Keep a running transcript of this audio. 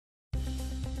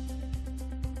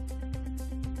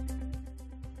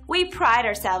We pride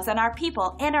ourselves on our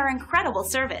people and our incredible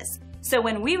service. So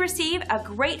when we receive a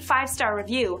great 5-star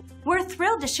review, we're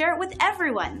thrilled to share it with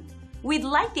everyone. We'd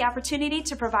like the opportunity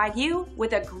to provide you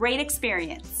with a great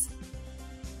experience.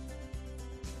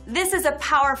 This is a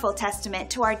powerful testament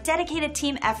to our dedicated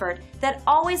team effort that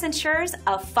always ensures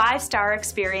a 5-star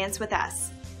experience with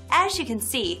us. As you can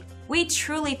see, we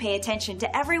truly pay attention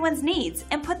to everyone's needs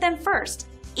and put them first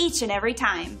each and every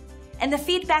time. And the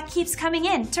feedback keeps coming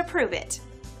in to prove it.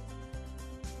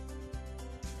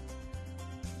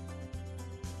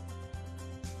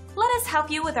 Let us help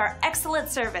you with our excellent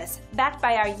service, backed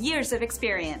by our years of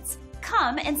experience.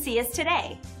 Come and see us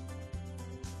today.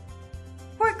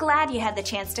 We're glad you had the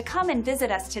chance to come and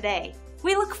visit us today.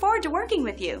 We look forward to working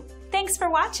with you. Thanks for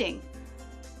watching.